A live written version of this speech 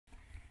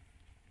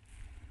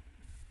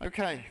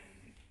Okay.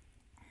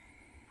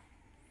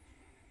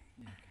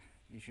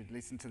 You should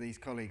listen to these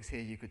colleagues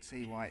here. You could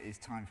see why it is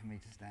time for me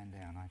to stand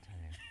down, I tell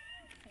you.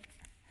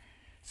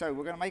 So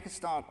we're going to make a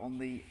start on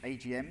the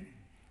AGM.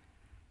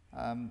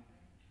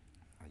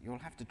 You'll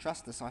have to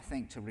trust us, I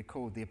think, to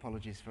record the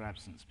apologies for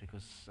absence,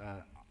 because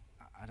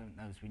I don't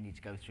know if we need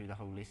to go through the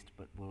whole list,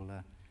 but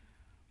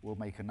we'll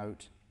make a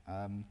note.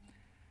 And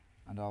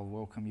I'll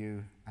welcome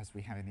you, as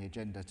we have in the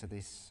agenda, to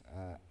this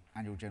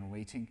annual general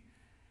meeting.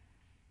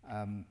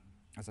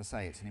 As I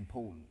say, it's an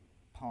important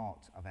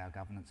part of our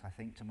governance, I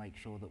think, to make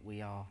sure that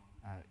we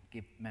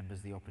give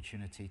members the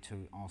opportunity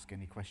to ask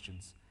any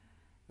questions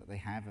that they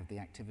have of the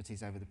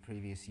activities over the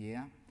previous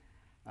year.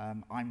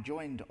 I'm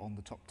joined on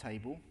the top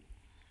table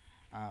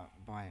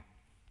by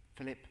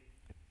Philip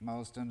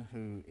Marsden,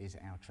 who is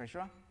our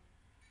Treasurer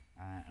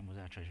and was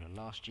our Treasurer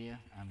last year,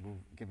 and will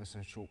give us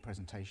a short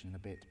presentation in a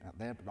bit out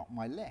there. But on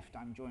my left,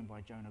 I'm joined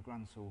by Jonah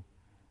Grunsell,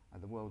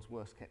 the world's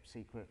worst kept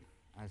secret,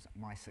 as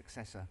my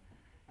successor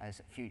as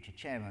future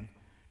chairman,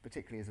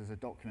 particularly as there's a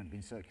document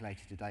being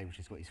circulated today which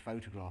has got his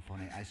photograph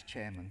on it as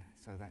chairman,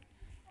 so that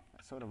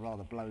sort of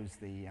rather blows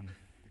the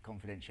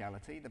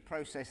confidentiality. The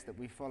process that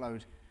we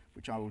followed,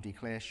 which I will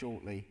declare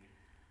shortly,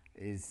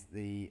 is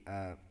the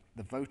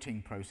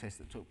voting process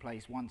that took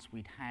place. Once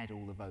we'd had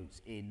all the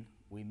votes in,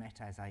 we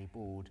met as a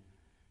board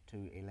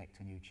to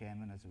elect a new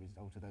chairman as a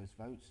result of those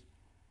votes.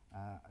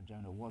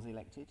 Jonah was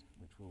elected,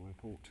 which we'll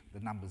report the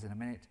numbers in a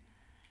minute,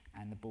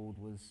 and the board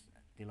was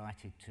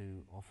delighted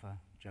to offer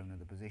Jonah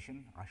the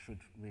position. I should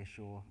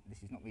reassure,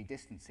 this is not me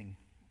distancing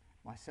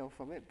myself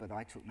of it, but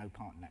I took no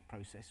part in that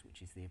process,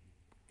 which is the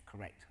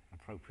correct,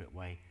 appropriate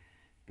way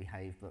to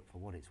behave, but for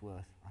what it's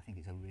worth, I think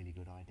it's a really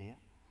good idea,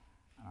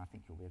 and I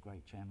think you'll be a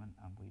great chairman,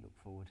 and we look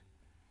forward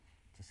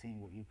to seeing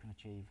what you can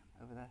achieve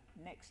over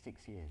the next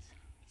 6 years.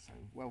 So,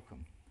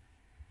 welcome.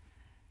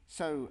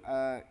 So,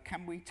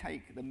 can we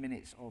take the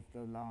minutes of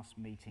the last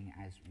meeting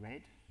as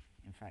read?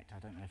 In fact, I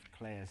don't know if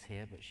Claire's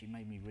here, but she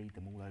made me read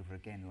them all over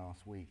again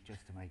last week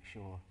just to make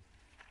sure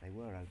they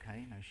were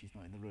okay. No, she's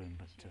not in the room,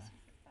 but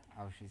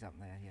oh, she's up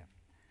there, yeah.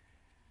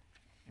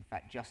 In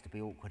fact, just to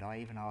be awkward, I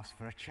even asked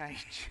for a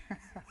change.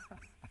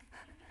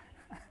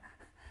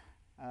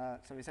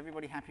 So is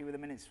everybody happy with the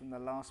minutes from the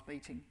last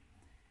meeting?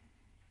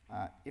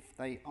 If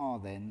they are,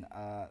 then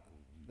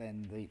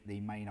the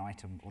main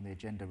item on the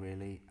agenda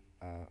really,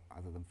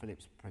 other than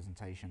Philip's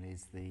presentation,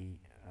 is the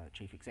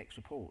Chief Exec's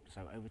report.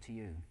 So over to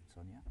you,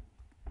 Sonia.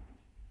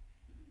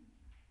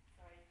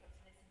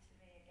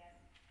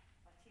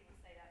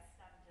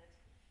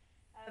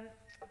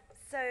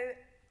 So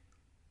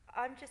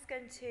I'm just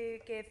going to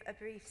give a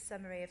brief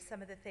summary of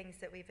some of the things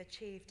that we've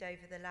achieved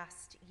over the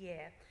last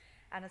year.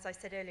 And as I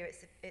said earlier,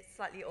 it's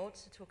slightly odd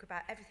to talk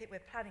about everything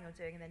we're planning on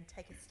doing and then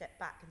take a step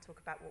back and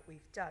talk about what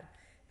we've done.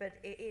 But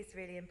it is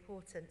really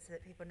important so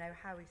that people know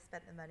how we've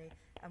spent the money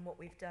and what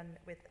we've done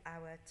with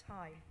our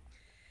time.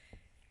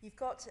 You've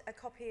got a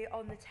copy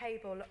on the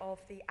table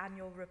of the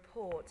annual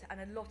report, and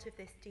a lot of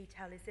this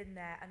detail is in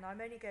there, and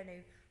I'm only going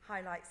to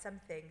highlight some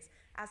things,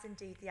 as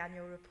indeed the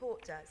annual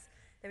report does.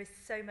 There is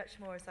so much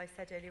more, as I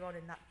said earlier on,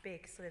 in that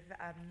big sort of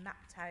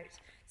mapped out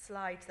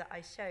slide that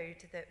I showed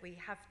that we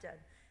have done.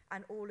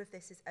 And all of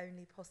this is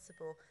only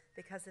possible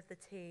because of the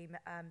team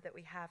that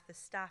we have, the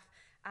staff,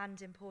 and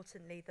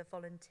importantly, the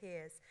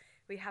volunteers.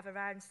 We have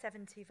around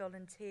 70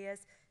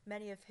 volunteers,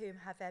 many of whom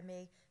have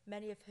ME,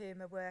 many of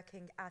whom are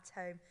working at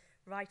home,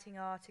 writing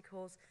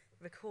articles,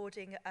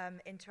 recording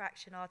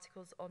interaction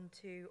articles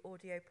onto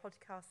audio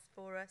podcasts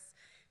for us.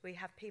 We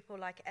have people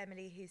like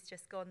Emily, who's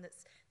just gone,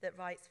 that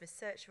writes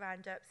research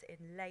roundups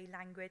in lay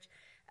language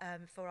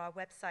for our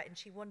website. And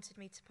she wanted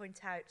me to point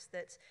out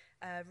that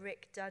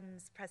Rick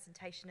Dunn's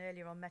presentation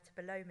earlier on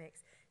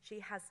metabolomics, she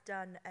has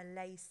done a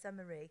lay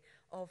summary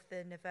of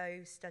the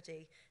Nouveau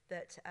study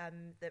that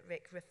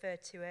Rick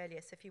referred to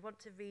earlier. So if you want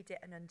to read it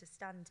and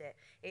understand it,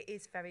 it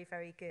is very,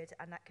 very good,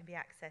 and that can be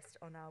accessed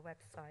on our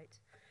website.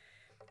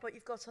 What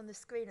you've got on the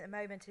screen at the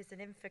moment is an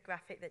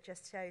infographic that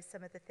just shows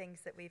some of the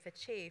things that we've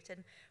achieved.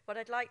 And what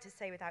I'd like to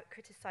say, without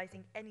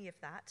criticising any of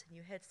that, and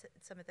you heard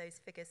some of those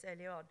figures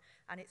earlier on,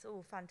 and it's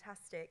all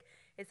fantastic,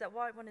 is that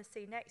what I want to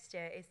see next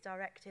year is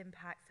direct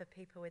impact for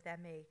people with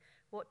ME.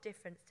 What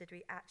difference did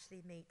we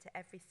actually meet to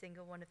every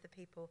single one of the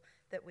people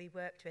that we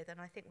worked with? And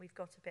I think we've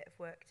got a bit of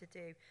work to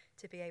do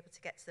to be able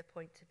to get to the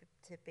point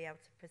to be able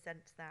to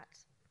present that.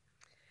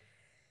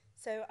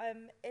 So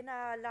in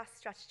our last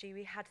strategy,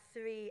 we had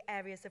 3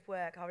 areas of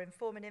work: our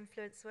inform and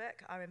influence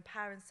work, our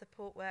empower and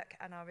support work,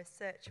 and our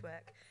research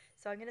work.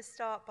 So I'm going to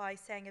start by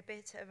saying a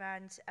bit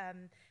around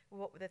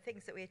what were the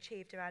things that we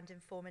achieved around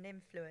inform and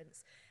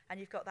influence. And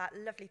you've got that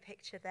lovely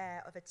picture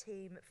there of a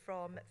team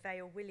from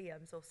Vale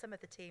Williams, or some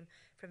of the team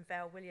from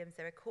Vale Williams.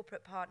 They're a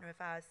corporate partner of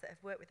ours that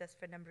have worked with us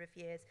for a number of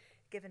years,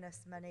 given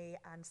us money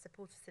and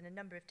support us in a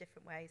number of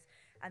different ways.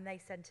 And they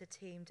sent a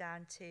team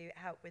down to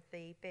help with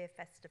the beer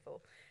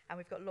festival. And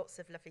we've got lots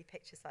of lovely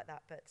pictures like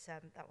that, but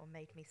that one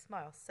made me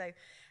smile. So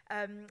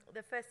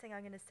the first thing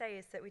I'm going to say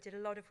is that we did a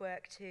lot of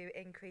work to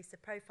increase the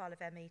profile of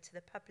ME to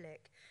the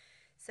public.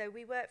 So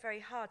we work very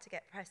hard to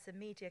get press and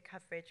media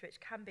coverage, which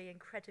can be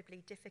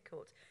incredibly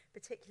difficult,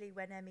 particularly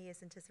when ME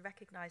isn't as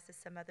recognised as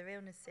some other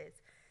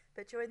illnesses.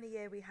 But during the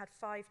year, we had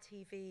 5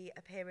 TV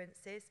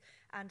appearances,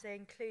 and they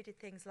included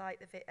things like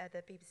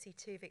the BBC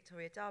Two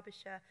Victoria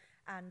Derbyshire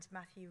and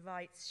Matthew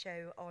Wright's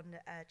show on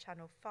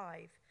Channel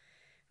 5.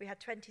 We had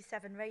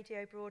 27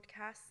 radio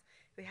broadcasts.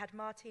 We had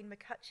Martine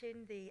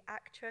McCutcheon, the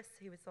actress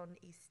who was on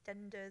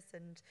EastEnders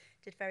and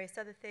did various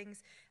other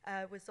things,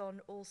 was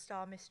on All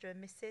Star Mr. and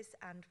Mrs.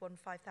 and won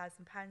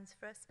 £5,000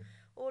 for us.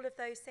 All of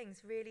those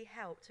things really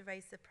helped to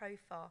raise the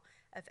profile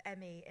of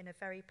ME in a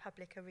very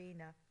public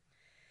arena.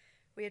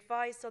 We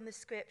advised on the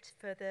script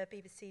for the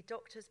BBC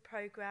Doctors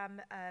programme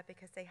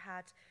because they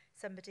had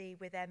somebody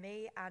with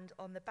ME, and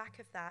on the back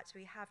of that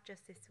we have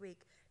just this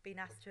week been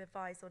asked to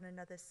advise on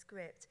another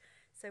script.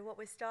 So what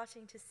we're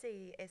starting to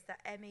see is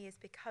that ME is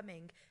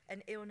becoming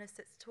an illness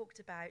that's talked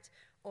about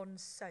on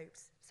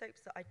soaps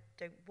that I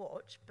don't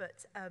watch,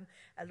 but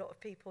a lot of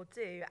people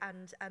do,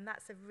 and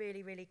that's a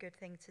really, really good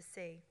thing to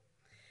see.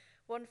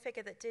 One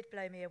figure that did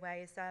blow me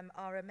away is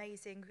our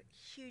amazing,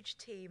 huge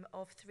team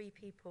of 3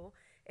 people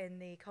in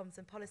the comms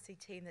and policy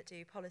team that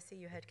do policy.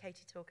 You heard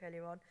Katie talk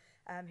earlier on,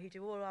 who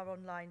do all our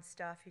online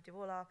stuff, who do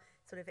all our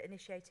sort of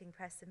initiating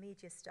press and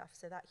media stuff.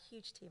 So that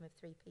huge team of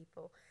 3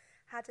 people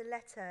had a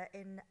letter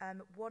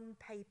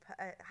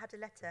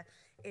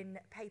in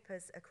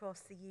papers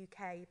across the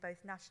UK,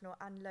 both national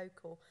and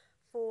local,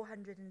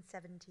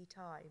 470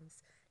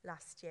 times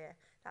last year.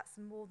 That's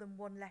more than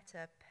 1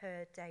 letter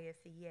per day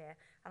of the year,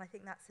 and I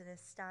think that's an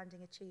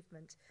astounding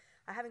achievement.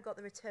 I haven't got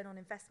the return on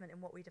investment in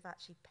what we'd have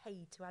actually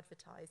paid to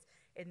advertise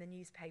in the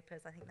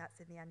newspapers. I think that's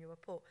in the annual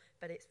report,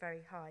 but it's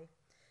very high.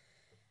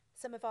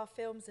 Some of our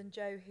films, and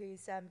Joe,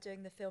 who's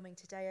doing the filming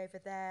today over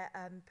there,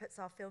 puts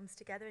our films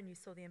together, and you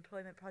saw the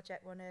Employment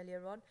Project one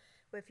earlier on,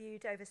 were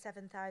viewed over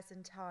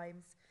 7,000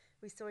 times.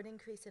 We saw an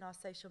increase in our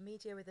social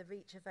media with a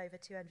reach of over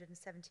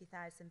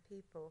 270,000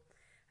 people.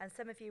 And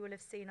some of you will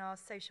have seen our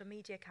social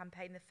media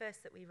campaign, the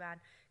first that we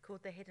ran,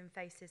 called The Hidden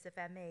Faces of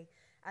ME.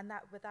 And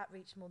that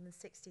reached more than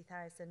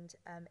 60,000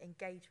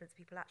 engagements,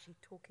 people actually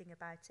talking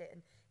about it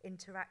and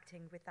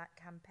interacting with that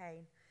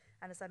campaign.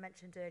 And as I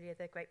mentioned earlier,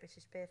 the Great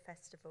British Beer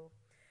Festival.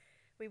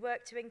 We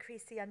work to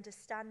increase the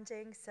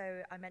understanding.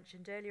 So I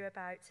mentioned earlier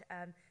about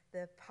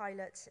the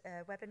pilot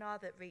webinar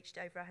that reached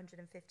over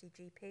 150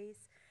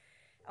 GPs.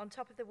 On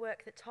top of the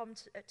work that Tom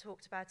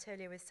talked about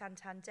earlier with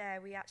Santander,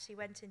 we actually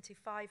went into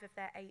 5 of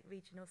their 8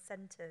 regional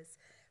centres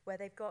where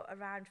they've got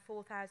around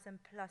 4,000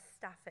 plus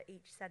staff at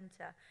each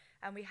centre.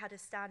 And we had a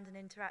stand and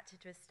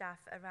interacted with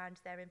staff around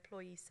their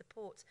employee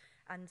support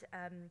and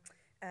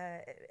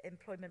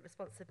employment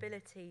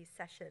responsibility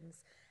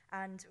sessions.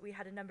 And we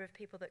had a number of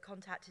people that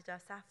contacted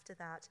us after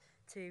that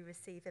to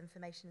receive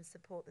information and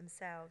support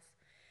themselves.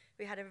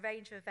 We had a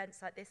range of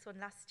events like this one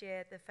last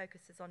year. The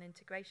focus was on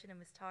integration and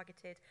was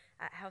targeted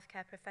at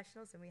healthcare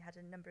professionals, and we had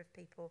a number of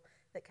people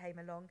that came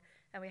along.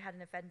 And we had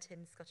an event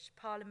in Scottish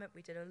Parliament.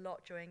 We did a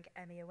lot during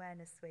ME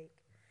Awareness Week.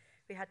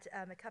 We had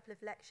a couple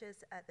of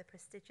lectures at the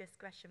prestigious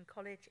Gresham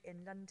College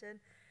in London,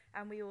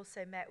 and we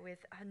also met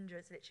with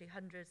literally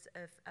hundreds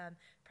of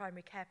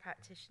primary care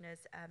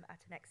practitioners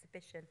at an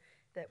exhibition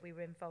that we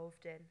were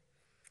involved in.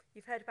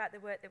 You've heard about the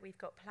work that we've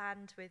got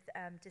planned with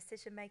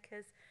decision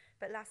makers,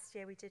 but last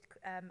year we did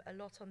a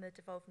lot on the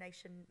Devolved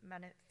Nation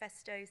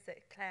manifestos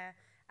that Claire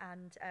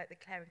and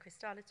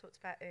Christala talked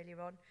about earlier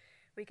on.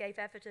 We gave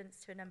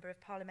evidence to a number of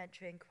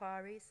parliamentary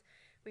inquiries.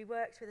 We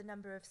worked with a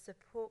number of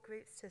support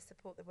groups to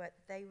support the work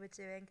that they were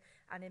doing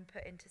and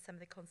input into some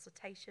of the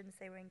consultations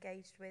they were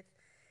engaged with.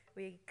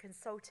 We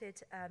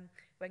consulted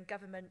when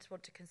government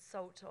want to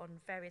consult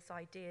on various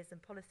ideas and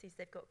policies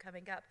they've got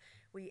coming up.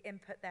 We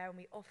input there, and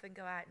we often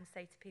go out and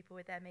say to people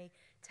with ME,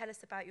 tell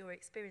us about your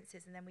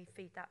experiences, and then we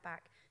feed that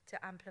back to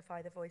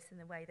amplify the voice in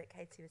the way that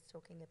Katie was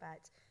talking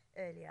about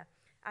earlier.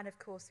 And of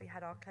course, we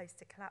had our Close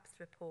to Collapse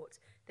report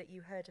that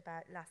you heard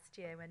about last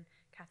year when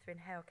Catherine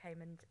Hale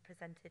came and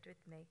presented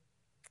with me.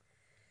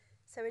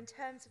 So in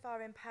terms of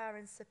our Empower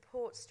and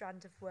Support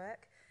strand of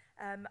work,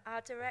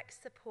 our direct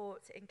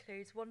support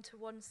includes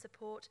one-to-one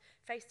support,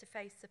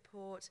 face-to-face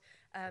support,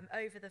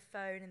 over the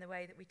phone in the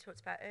way that we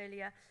talked about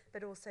earlier,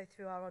 but also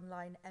through our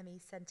online ME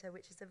Centre,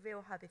 which is a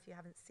real hub, if you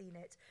haven't seen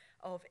it,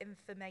 of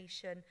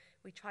information.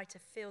 We try to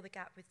fill the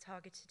gap with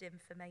targeted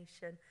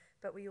information,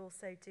 but we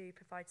also do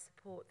provide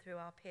support through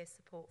our peer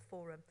support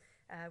forum,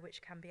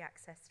 which can be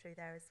accessed through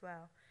there as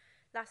well.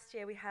 Last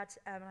year we had,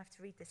 I have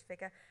to read this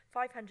figure,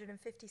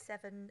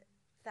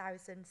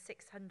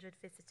 557,600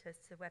 visitors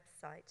to the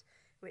website,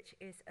 which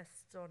is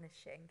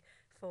astonishing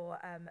for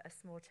a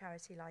small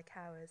charity like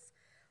ours.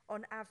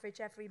 On average,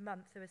 every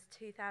month there was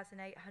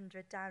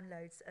 2,800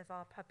 downloads of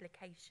our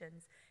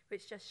publications,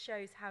 which just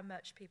shows how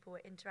much people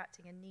were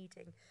interacting and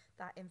needing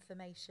that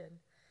information.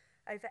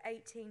 Over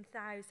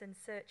 18,000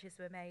 searches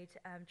were made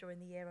during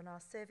the year on our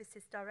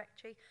services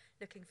directory,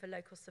 looking for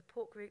local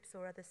support groups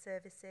or other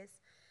services.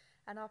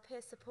 And our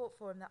peer support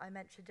forum that I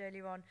mentioned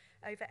earlier on,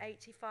 over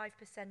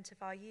 85%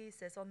 of our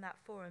users on that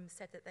forum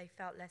said that they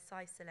felt less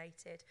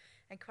isolated.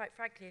 And quite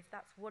frankly, if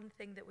that's one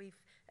thing that we've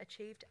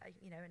achieved,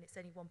 and it's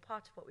only one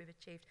part of what we've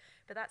achieved,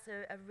 but that's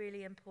a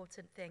really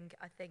important thing,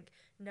 I think,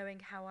 knowing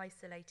how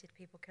isolated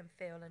people can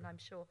feel, and I'm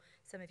sure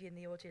some of you in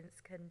the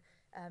audience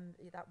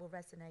that will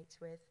resonate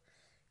with.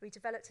 We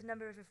developed a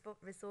number of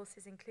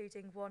resources,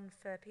 including one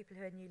for people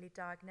who are newly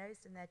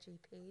diagnosed and their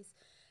GPs,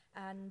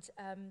 and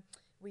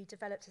we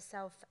developed a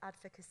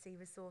self-advocacy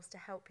resource to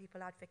help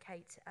people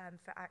advocate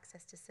for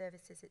access to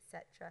services,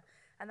 etc.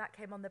 And that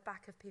came on the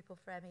back of People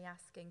for ME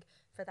asking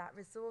for that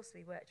resource.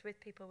 We worked with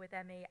people with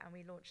ME and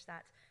we launched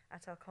that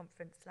at our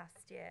conference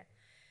last year.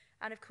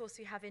 And of course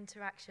we have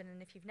interaction,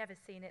 and if you've never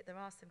seen it, there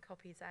are some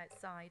copies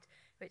outside,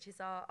 which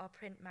is our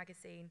print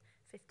magazine,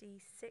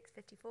 56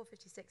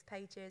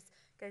 pages,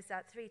 goes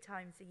out 3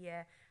 times a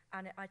year.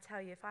 And I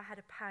tell you, if I had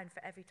 £1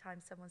 for every time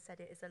someone said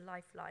it is a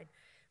lifeline,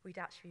 we'd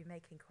actually be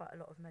making quite a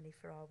lot of money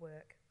for our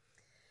work.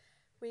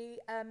 We,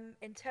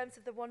 in terms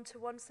of the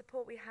one-to-one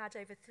support, we had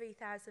over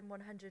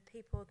 3,100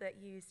 people that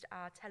used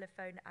our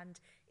telephone and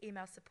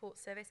email support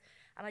service.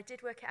 And I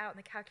did work it out on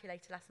the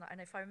calculator last night,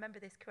 and if I remember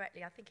this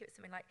correctly, I think it was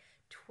something like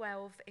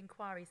 12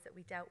 inquiries that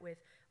we dealt with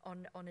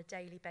on a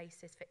daily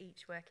basis for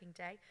each working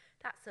day.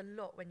 That's a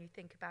lot when you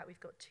think about we've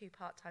got 2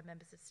 part-time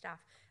members of staff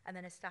and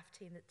then a staff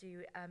team that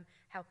do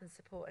help and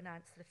support and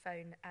answer the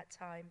phone at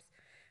times.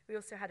 We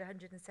also had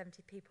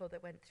 170 people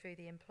that went through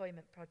the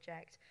employment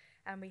project,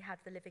 and we had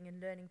the Living and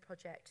Learning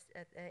project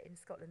in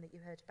Scotland that you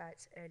heard about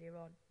earlier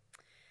on.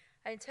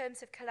 In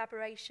terms of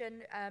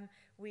collaboration,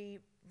 we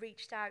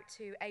reached out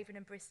to Avon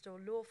and Bristol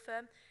law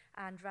firm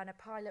and ran a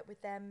pilot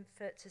with them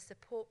to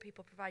support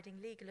people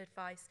providing legal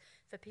advice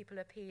for people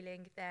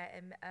appealing their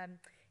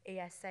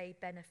ESA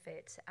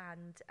benefit.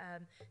 And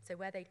so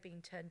where they'd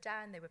been turned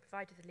down, they were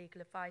provided the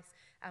legal advice,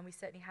 and we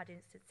certainly had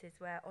instances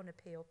where on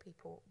appeal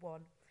people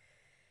won.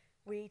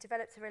 We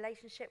developed a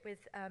relationship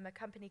with a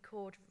company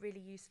called Really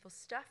Useful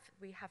Stuff.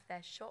 We have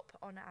their shop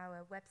on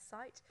our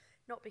website,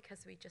 not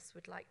because we just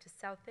would like to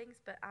sell things,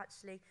 but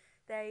actually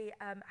they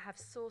have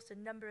sourced a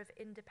number of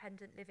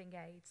independent living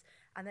aids,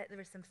 and there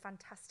are some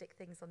fantastic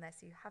things on there.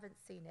 So if you haven't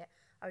seen it,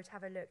 I would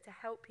have a look to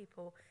help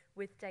people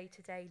with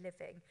day-to-day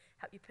living,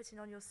 help you putting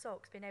on your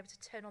socks, being able to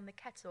turn on the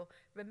kettle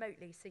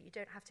remotely so you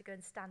don't have to go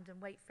and stand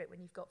and wait for it when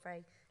you've got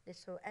very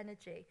little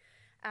energy.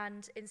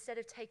 And instead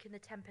of taking the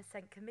 10%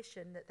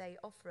 commission that they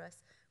offer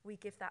us, we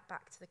give that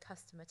back to the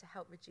customer to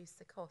help reduce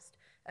the cost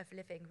of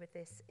living with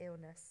this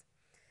illness.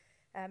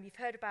 You've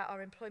heard about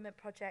our employment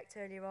project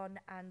earlier on,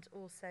 and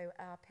also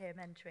our peer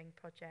mentoring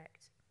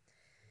project.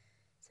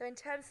 So in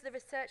terms of the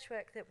research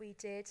work that we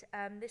did,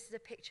 this is a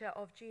picture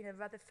of Gina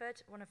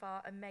Rutherford, one of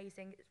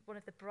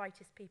the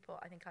brightest people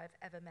I think I've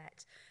ever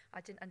met.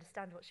 I didn't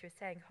understand what she was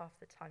saying half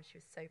the time, she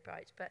was so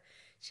bright, but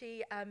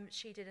she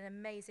did an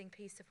amazing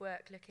piece of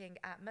work looking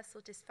at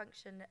muscle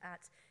dysfunction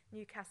at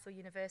Newcastle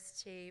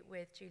University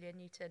with Julia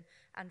Newton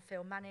and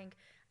Phil Manning,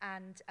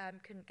 and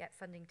couldn't get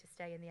funding to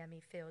stay in the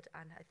ME field,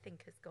 and I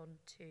think has gone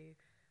to,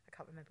 I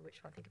can't remember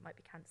which one, I think it might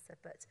be cancer,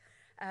 but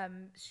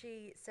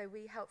so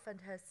we helped fund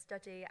her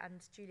study, and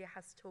Julia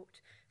has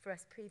talked for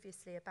us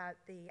previously about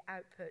the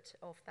output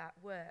of that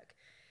work.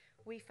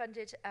 We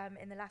funded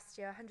in the last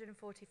year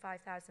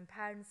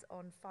 £145,000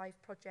 on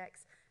 5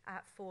 projects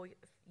at 4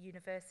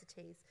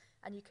 universities,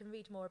 and you can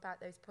read more about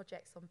those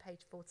projects on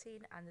page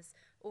 14, and there's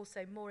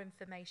also more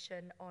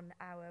information on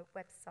our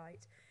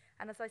website.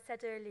 And as I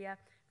said earlier,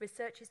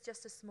 research is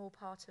just a small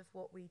part of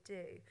what we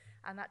do,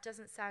 and that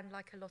doesn't sound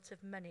like a lot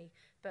of money,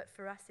 but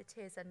for us it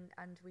is,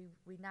 and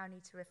we now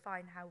need to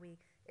refine how we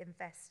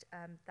invest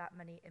that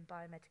money in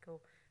biomedical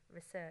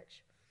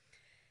research.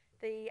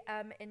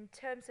 In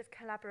terms of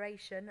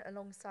collaboration,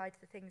 alongside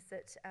the things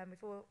that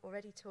we've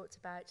already talked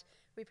about,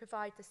 we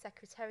provide the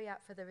secretariat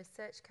for the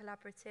Research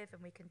Collaborative,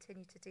 and we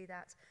continue to do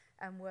that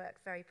and work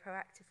very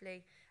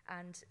proactively,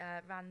 and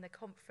ran the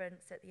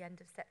conference at the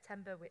end of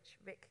September, which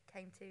Rick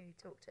came to, who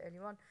talked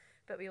earlier on,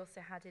 but we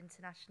also had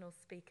international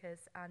speakers,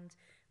 and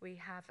we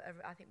have,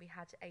 I think we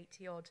had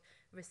 80-odd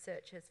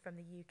researchers from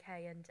the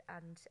UK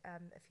and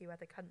a few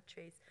other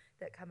countries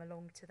that come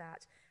along to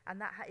that.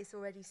 And that is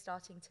already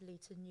starting to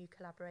lead to new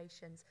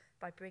collaborations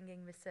by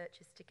bringing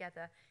researchers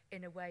together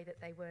in a way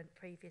that they weren't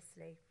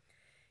previously.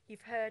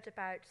 You've heard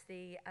about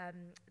the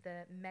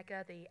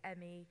MEGA, the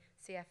ME,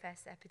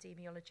 CFS,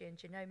 Epidemiology and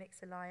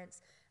Genomics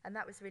Alliance, and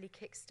that was really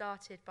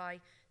kick-started by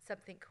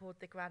something called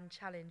the Grand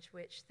Challenge,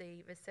 which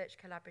the Research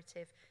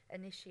Collaborative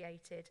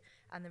initiated,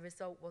 and the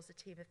result was a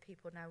team of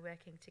people now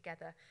working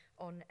together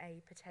on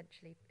a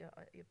potentially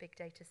a big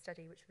data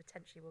study, which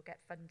potentially will get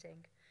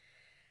funding.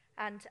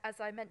 And as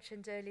I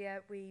mentioned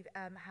earlier, we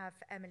have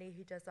Emily,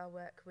 who does our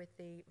work with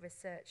the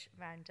Research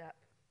Roundup.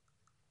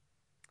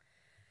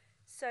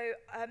 So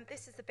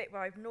this is the bit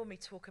where I normally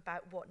talk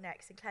about what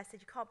next. And Claire said,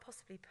 you can't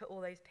possibly put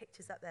all those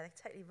pictures up there.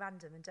 They're totally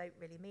random and don't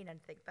really mean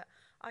anything. But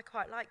I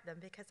quite like them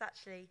because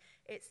actually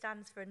it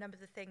stands for a number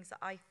of the things that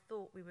I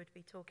thought we would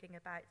be talking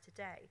about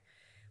today.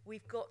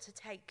 we've got to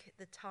take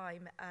the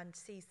time and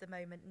seize the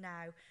moment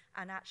now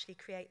and actually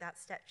create that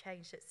step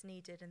change that's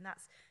needed. And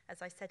that's,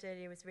 as I said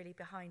earlier, was really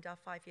behind our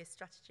 5-year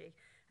strategy.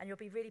 And you'll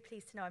be really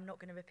pleased to know I'm not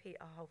going to repeat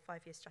our whole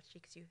 5-year strategy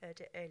because you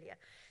heard it earlier.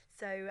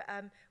 So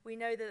we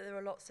know that there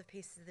are lots of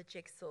pieces of the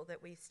jigsaw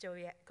that we've still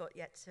got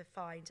yet to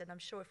find. And I'm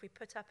sure if we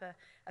put up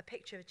a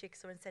picture of a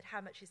jigsaw and said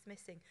how much is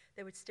missing,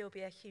 there would still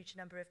be a huge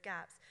number of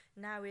gaps.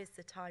 Now is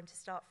the time to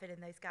start filling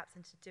those gaps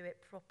and to do it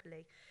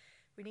properly.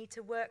 We need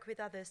to work with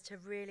others to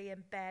really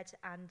embed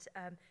and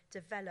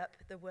develop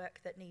the work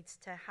that needs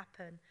to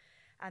happen,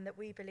 and that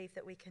we believe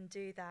that we can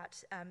do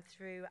that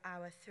through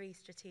our 3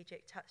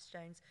 strategic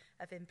touchstones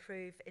of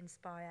improve,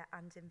 inspire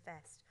and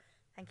invest.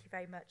 Thank you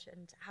very much,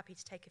 and happy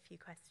to take a few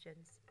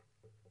questions.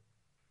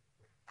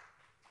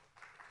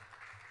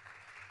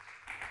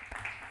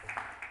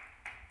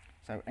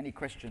 So any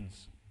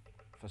questions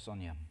for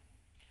Sonia?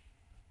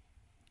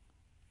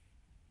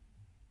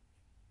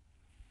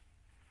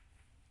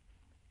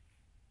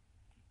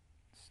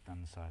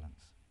 Stunned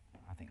silence.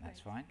 I think that's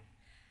fine.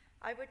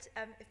 I would,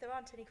 if there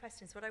aren't any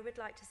questions, what I would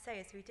like to say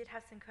is we did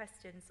have some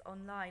questions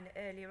online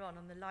earlier on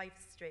the live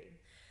stream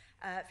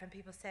from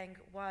people saying,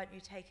 why aren't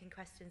you taking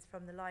questions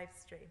from the live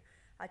stream?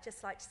 I'd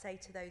just like to say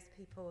to those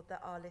people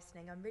that are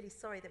listening, I'm really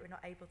sorry that we're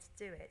not able to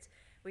do it.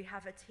 We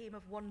have a team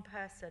of 1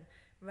 person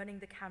running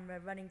the camera,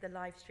 running the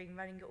live stream,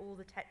 running all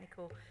the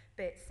technical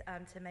bits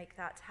to make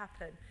that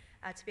happen.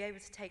 To be able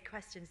to take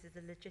questions is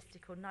a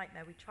logistical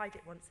nightmare. We tried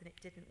it once and it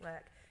didn't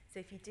work. So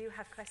if you do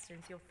have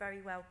questions, you're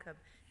very welcome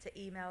to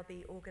email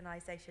the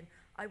organisation.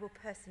 I will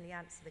personally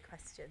answer the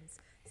questions.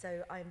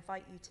 So I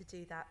invite you to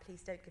do that.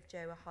 Please don't give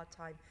Joe a hard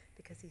time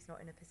because he's not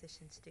in a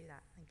position to do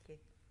that. Thank you.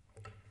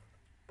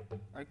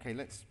 Okay,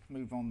 let's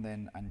move on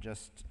then and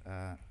just,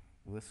 well,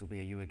 this will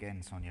be a you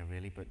again, Sonia,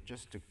 really, but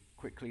just to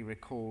quickly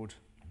record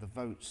the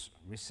votes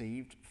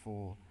received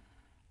for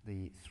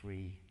the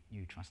 3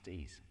 new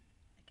trustees.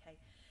 Okay,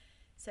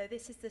 so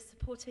this is the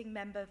supporting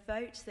member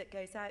vote that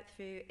goes out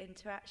through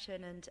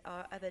Interaction and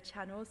our other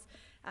channels.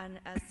 And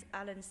as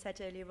Alan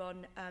said earlier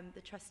on,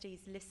 the trustees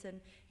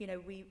listen. You know,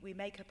 we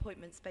make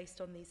appointments based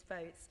on these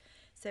votes.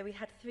 So we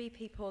had 3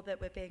 people that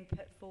were being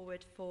put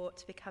forward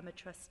to become a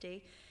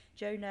trustee.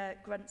 Jonah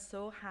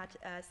Gruntsaw had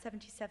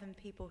 77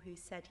 people who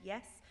said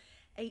yes,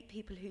 8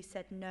 people who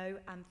said no,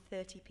 and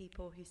 30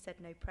 people who said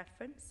no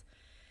preference.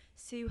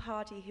 Sue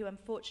Hardy, who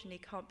unfortunately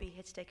can't be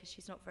here today because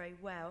she's not very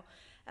well,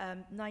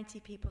 90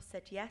 people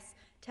said yes,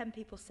 10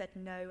 people said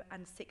no,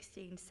 and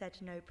 16 said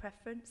no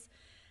preference.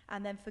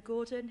 And then for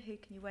Gordon, who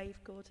can you wave,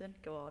 Gordon?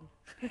 Go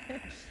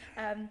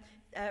on.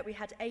 We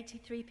had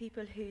 83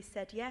 people who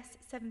said yes,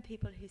 7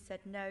 people who said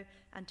no,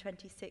 and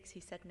 26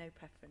 who said no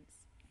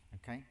preference.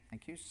 Okay,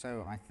 thank you.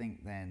 So I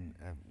think then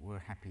we're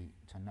happy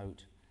to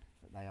note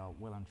that they are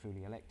well and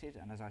truly elected.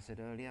 And as I said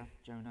earlier,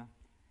 Jonah,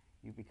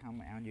 you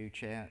become our new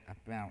chair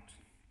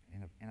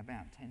in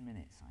about 10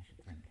 minutes, I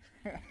should think.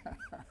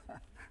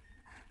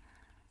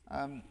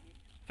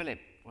 Philip,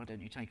 why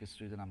don't you take us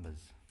through the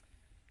numbers?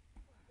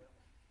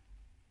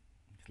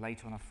 It's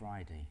late on a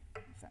Friday,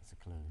 if that's a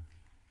clue.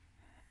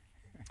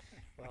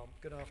 Well,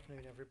 good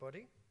afternoon,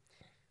 everybody.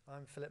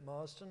 I'm Philip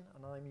Marsden,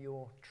 and I'm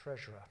your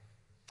treasurer.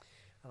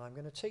 And I'm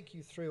going to take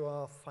you through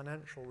our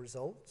financial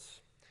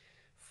results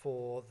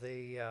for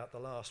the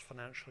last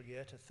financial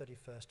year to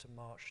 31st of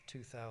March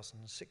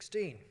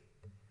 2016.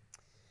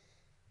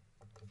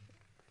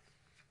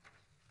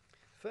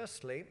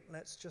 Firstly,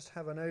 let's just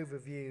have an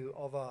overview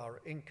of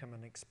our income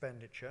and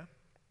expenditure,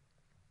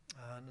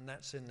 and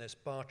that's in this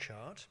bar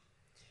chart.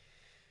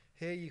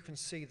 Here you can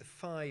see the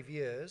 5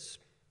 years,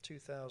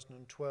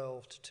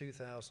 2012 to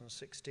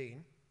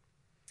 2016.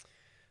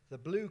 The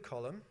blue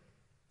column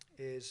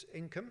is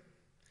income,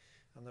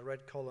 and the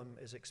red column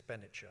is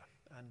expenditure.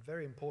 And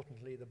very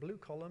importantly, the blue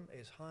column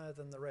is higher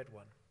than the red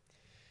one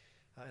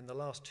in the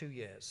last 2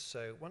 years.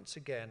 So once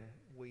again,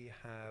 we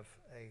have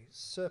a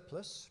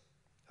surplus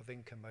of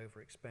income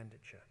over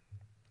expenditure.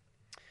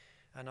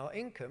 And our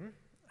income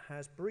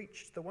has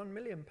breached the £1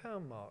 million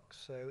mark.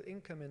 So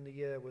income in the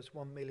year was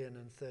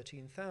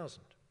 1,013,000.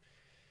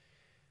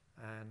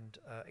 And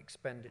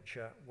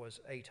expenditure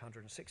was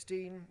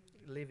 816,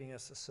 leaving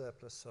us a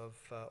surplus of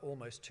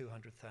almost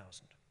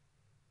 200,000.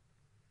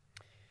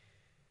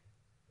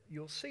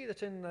 You'll see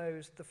that in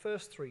the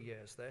first 3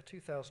 years there,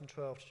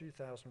 2012 to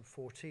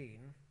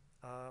 2014,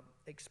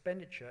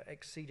 expenditure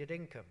exceeded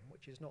income,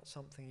 which is not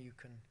something you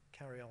can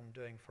carry on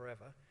doing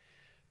forever.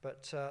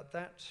 But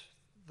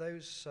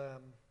those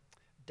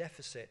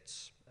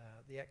deficits,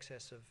 the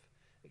excess of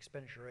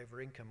expenditure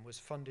over income, was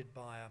funded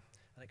by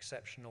an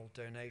exceptional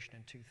donation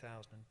in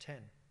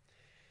 2010.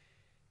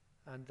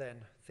 And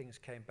then things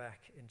came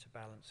back into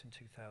balance in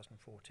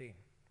 2014.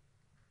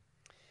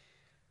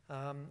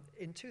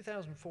 In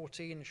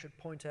 2014, I should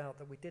point out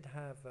that we did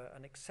have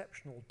an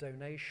exceptional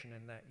donation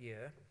in that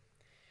year.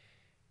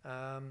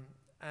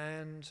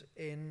 And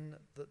in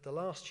the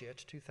last year,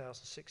 to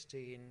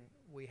 2016,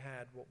 we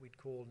had what we'd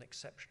call an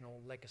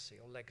exceptional legacy,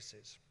 or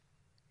legacies.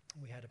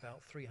 We had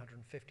about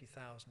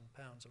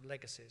 £350,000 of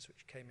legacies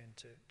which came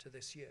into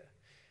this year,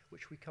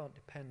 which we can't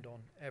depend on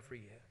every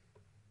year.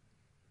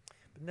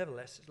 But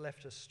nevertheless, it's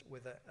left us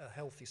with a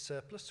healthy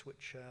surplus,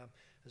 which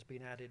has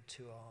been added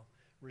to our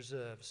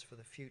reserves for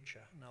the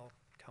future, and I'll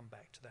come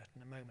back to that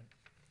in a moment.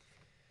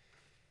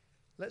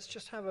 Let's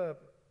just have a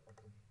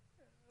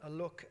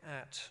look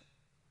at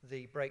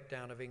the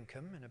breakdown of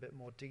income in a bit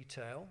more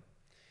detail.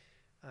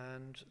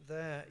 And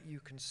there you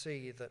can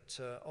see that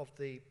of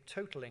the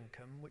total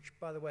income, which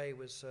by the way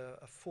was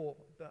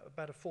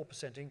about a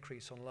 4%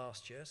 increase on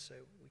last year, so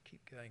we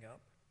keep going up.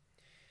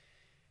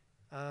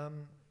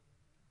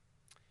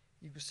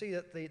 You can see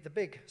that the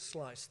big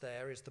slice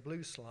there is the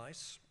blue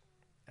slice,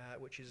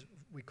 which is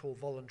we call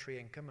voluntary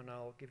income, and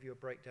I'll give you a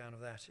breakdown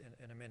of that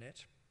in a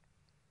minute.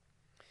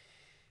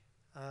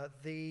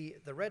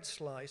 The red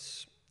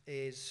slice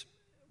is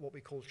what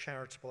we call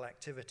charitable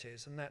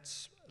activities, and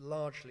that's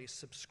largely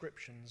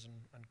subscriptions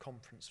and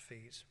conference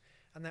fees,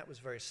 and that was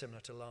very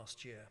similar to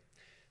last year.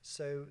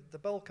 So the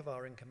bulk of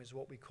our income is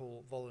what we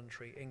call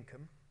voluntary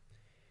income,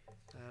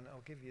 and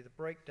I'll give you the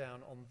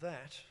breakdown on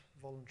that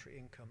voluntary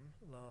income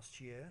last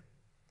year.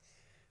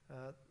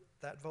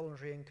 That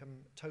voluntary income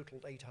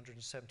totaled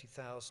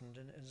 870,000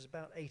 and is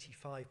about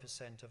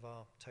 85% of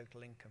our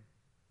total income,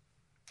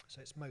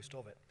 so it's most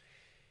of it.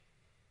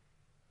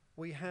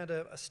 We had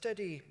a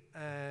steady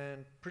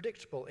and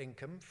predictable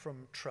income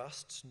from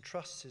trusts, and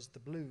trusts is the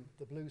blue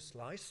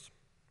slice,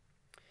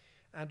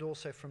 and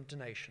also from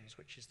donations,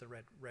 which is the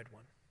red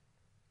one.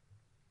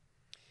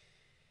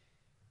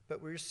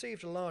 But we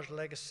received a large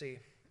legacy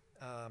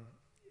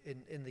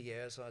in the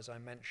years, as I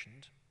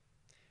mentioned,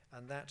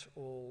 and that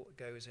all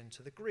goes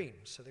into the green.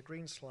 So the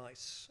green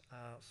slice,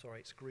 sorry,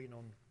 it's green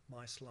on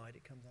my slide,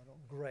 it comes out on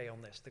grey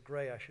on this. The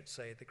grey, I should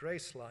say, the grey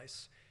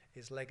slice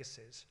is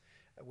legacies,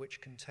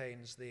 which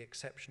contains the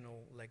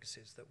exceptional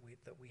legacies that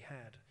we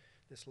had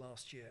this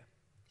last year.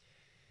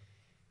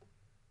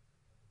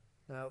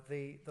 Now,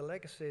 the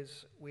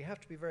legacies, we have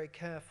to be very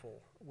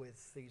careful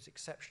with these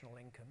exceptional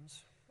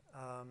incomes.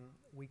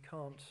 We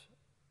can't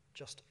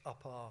just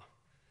up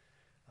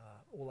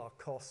all our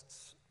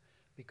costs,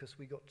 because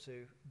we got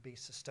to be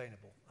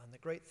sustainable. And the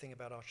great thing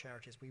about our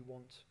charity is we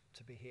want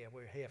to be here.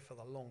 We're here for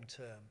the long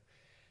term.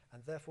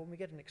 And therefore, when we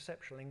get an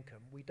exceptional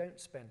income, we don't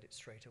spend it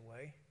straight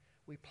away.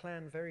 We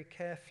plan very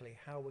carefully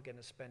how we're going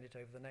to spend it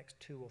over the next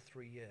 2 or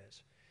 3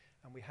 years.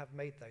 And we have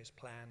made those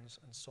plans,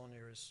 and Sonia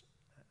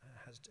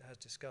has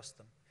discussed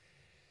them.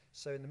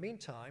 So in the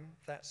meantime,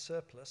 that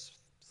surplus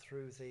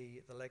through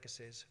the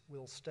legacies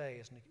will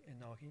stay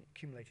in our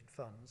accumulated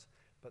funds,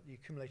 but the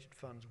accumulated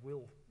funds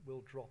will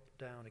drop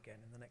down again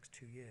in the next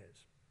 2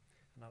 years.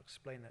 And I'll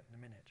explain that in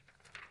a minute.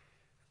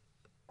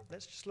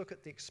 Let's just look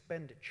at the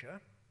expenditure.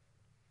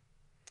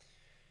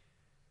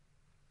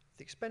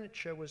 The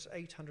expenditure was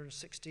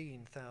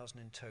 816,000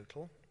 in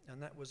total,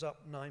 and that was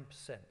up 9%.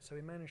 So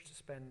we managed to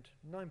spend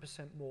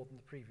 9% more than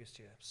the previous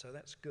year, so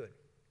that's good.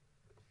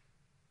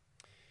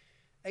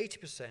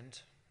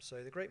 80%,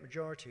 so the great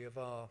majority of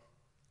our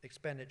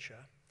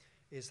expenditure,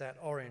 is that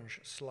orange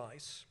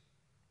slice,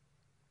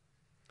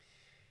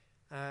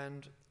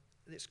 and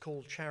it's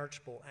called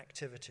charitable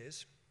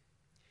activities,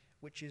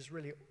 which is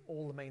really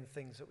all the main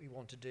things that we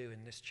want to do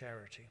in this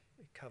charity.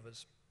 It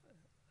covers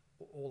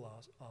all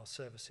our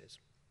services.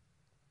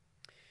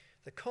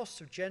 The cost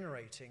of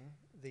generating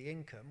the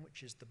income,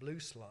 which is the blue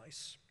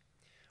slice,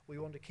 we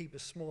want to keep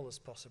as small as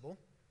possible,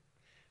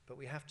 but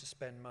we have to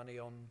spend money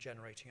on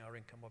generating our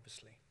income,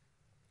 obviously.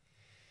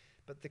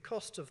 But the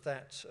cost of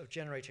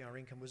generating our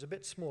income was a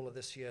bit smaller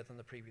this year than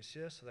the previous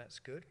year, so that's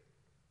good.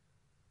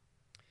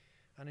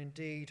 And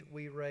indeed,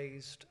 we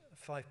raised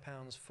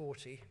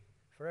 £5.40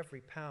 for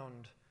every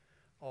pound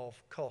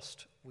of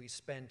cost we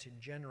spent in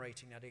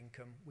generating that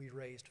income. We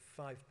raised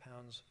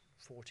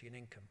 £5.40 in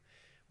income,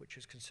 which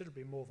is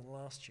considerably more than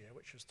last year,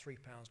 which was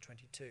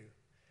 £3.22.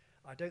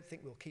 I don't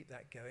think we'll keep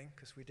that going,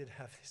 because we did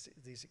have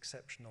these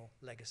exceptional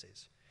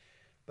legacies.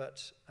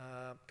 But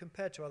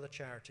compared to other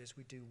charities,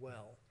 we do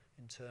well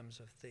in terms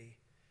of the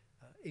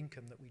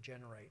income that we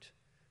generate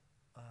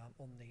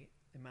on the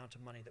amount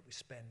of money that we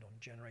spend on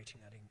generating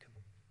that income.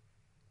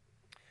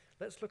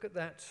 Let's look at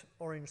that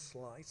orange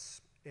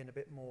slice in a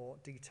bit more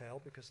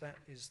detail, because that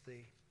is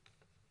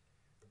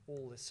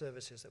all the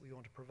services that we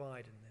want to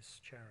provide in this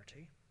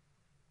charity.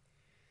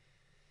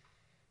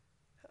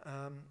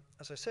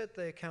 As I said,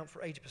 they account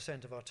for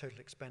 80% of our total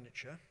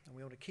expenditure, and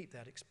we want to keep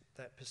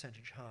that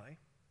percentage high.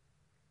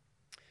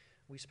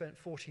 We spent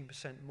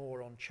 14%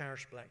 more on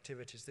charitable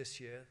activities this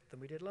year than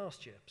we did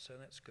last year, so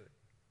that's good.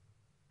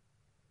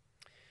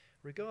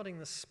 Regarding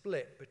the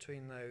split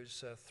between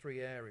those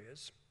 3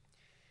 areas,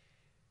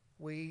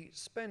 we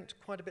spent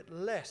quite a bit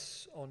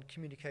less on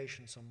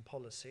communications and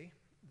policy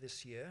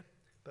this year,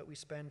 but we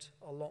spent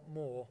a lot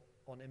more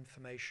on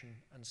information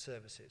and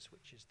services,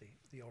 which is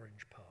the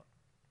orange part.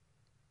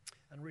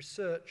 And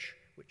research,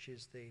 which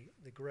is the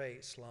grey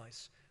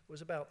slice,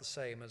 was about the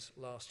same as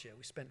last year.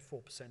 We spent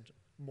 4%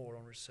 more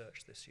on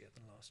research this year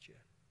than last year.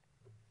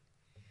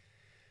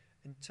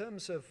 In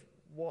terms of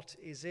what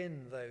is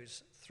in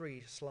those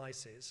 3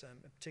 slices,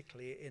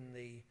 particularly in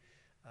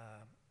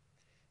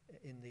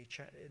in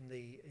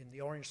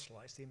the orange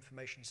slice, the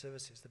information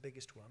services, the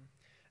biggest one,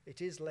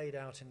 it is laid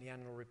out in the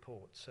annual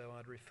report, so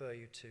I'd refer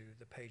you to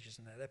the pages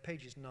in there. They're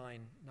pages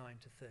 9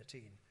 to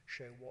 13,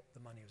 show what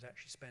the money was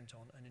actually spent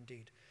on, and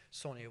indeed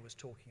Sonia was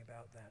talking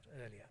about that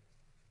earlier.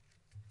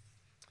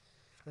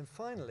 And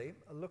finally,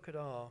 a look at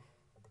our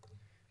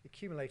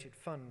accumulated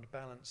fund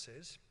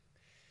balances.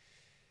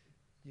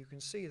 You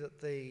can see that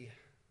the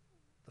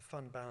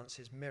fund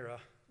balances mirror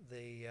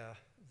the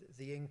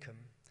income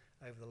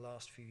over the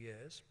last few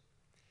years.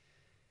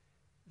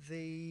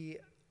 The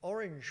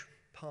orange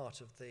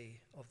part of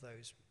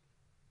those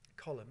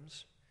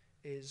columns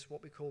is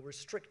what we call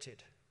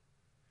restricted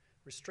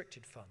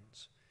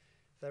funds.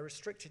 They're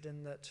restricted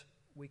in that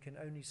we can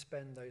only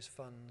spend those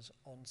funds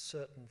on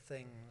certain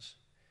things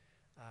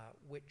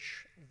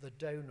which the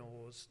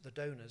donors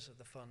of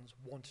the funds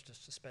wanted us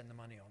to spend the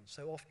money on.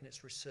 So often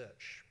it's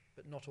research,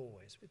 but not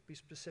always. It'd be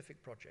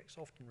specific projects,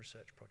 often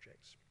research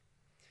projects.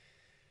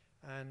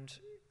 And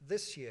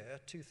this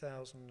year,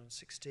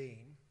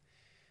 2016,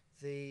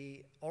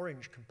 the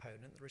orange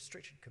component, the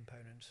restricted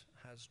component,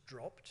 has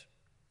dropped.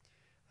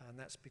 And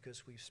that's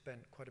because we've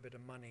spent quite a bit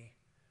of money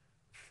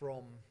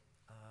from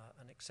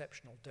an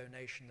exceptional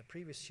donation the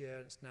previous year.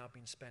 It's now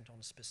been spent on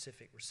a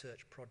specific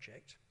research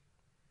project.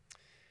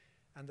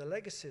 And the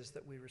legacies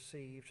that we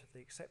received, the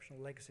exceptional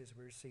legacies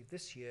we received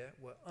this year,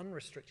 were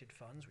unrestricted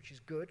funds, which is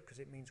good because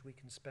it means we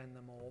can spend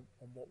them all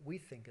on what we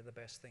think are the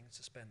best things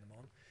to spend them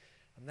on.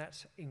 And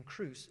that's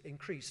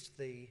increased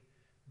the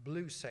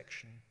blue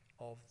section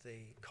of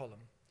the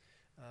column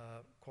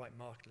quite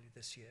markedly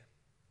this year.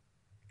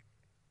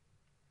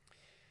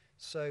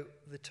 So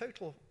the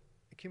total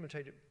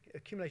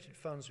accumulated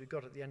funds we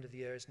got at the end of the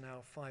year is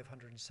now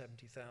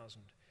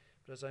 570,000.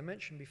 But as I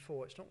mentioned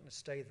before, it's not going to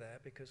stay there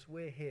because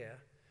we're here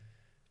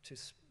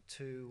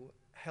to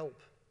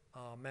help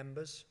our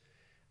members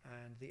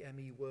and the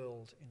ME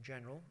world in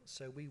general.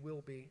 So we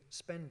will be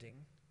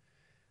spending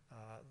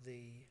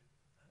the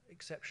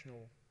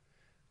exceptional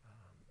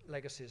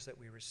legacies that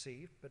we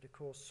received, but of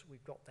course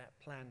we've got that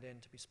planned in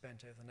to be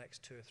spent over the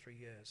next 2 or 3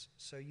 years.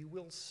 So you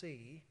will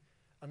see,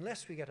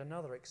 unless we get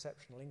another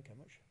exceptional income,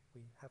 which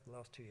we have the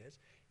last 2 years,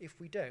 if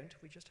we don't,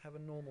 we just have a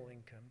normal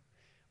income,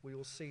 we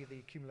will see the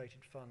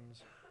accumulated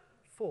funds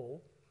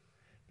fall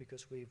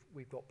because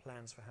we've got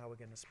plans for how we're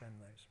going to spend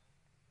those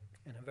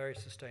in a very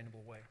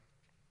sustainable way.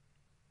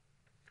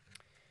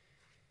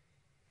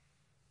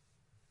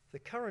 The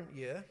current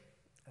year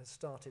has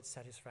started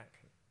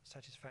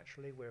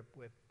satisfactorily.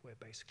 We're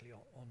basically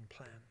on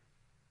plan.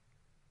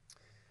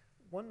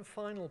 One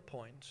final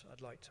point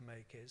I'd like to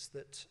make is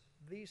that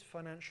these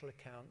financial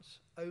accounts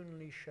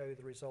only show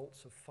the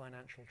results of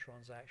financial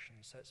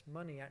transactions. So it's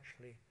money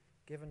actually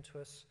given to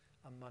us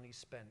and money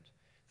spent.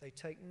 They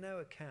take no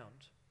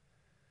account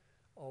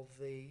of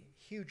the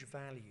huge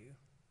value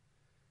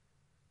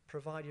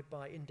provided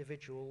by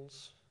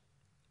individuals,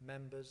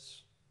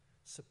 members,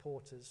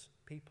 supporters,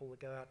 people that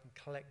go out and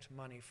collect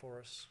money for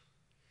us,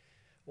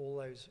 all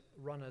those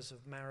runners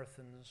of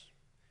marathons,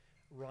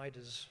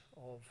 riders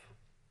of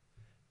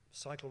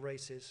cycle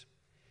races.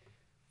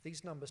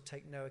 These numbers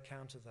take no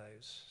account of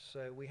those.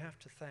 So we have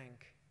to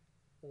thank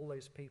all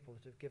those people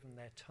that have given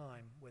their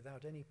time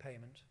without any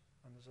payment,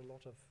 and there's a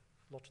lot of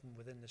them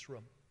within this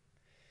room.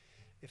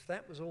 If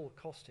that was all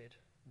costed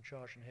and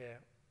charged in here,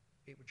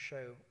 it would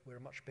show we're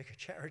a much bigger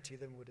charity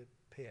than would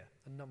appear.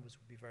 The numbers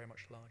would be very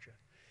much larger.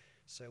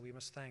 So we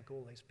must thank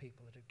all those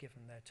people that have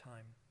given their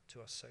time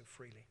to us so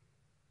freely.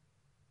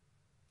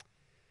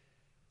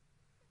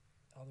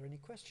 Are there any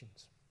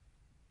questions?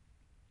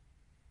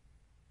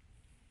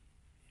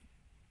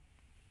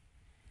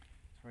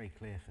 It's very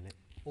clear, Philip.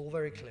 All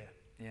very clear.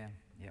 Yeah,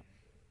 yep.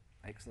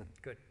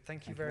 Excellent. Good.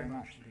 Thank you very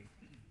much.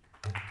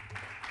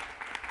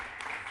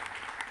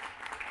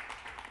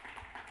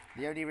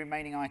 The only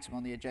remaining item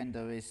on the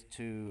agenda is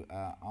to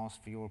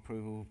ask for your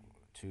approval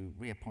to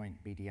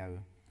reappoint BDO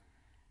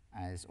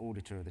as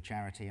auditor of the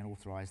charity and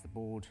authorise the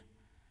board,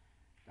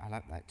 I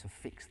like that, to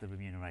fix the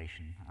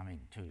remuneration. I mean,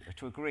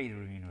 to agree the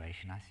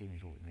remuneration, I assume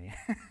is what we mean,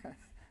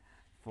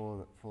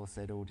 for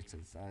said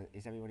auditors.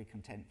 Is everybody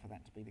content for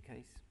that to be the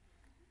case?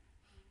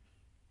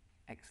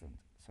 Excellent.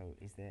 So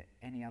is there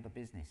any other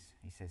business,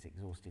 he says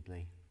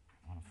exhaustedly,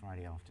 on a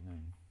Friday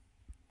afternoon,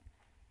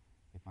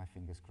 with my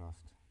fingers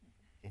crossed?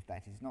 If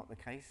that is not the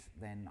case,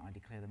 then I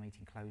declare the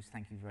meeting closed.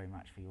 Thank you very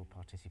much for your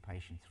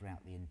participation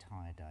throughout the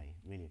entire day.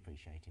 Really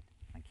appreciated.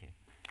 Thank you.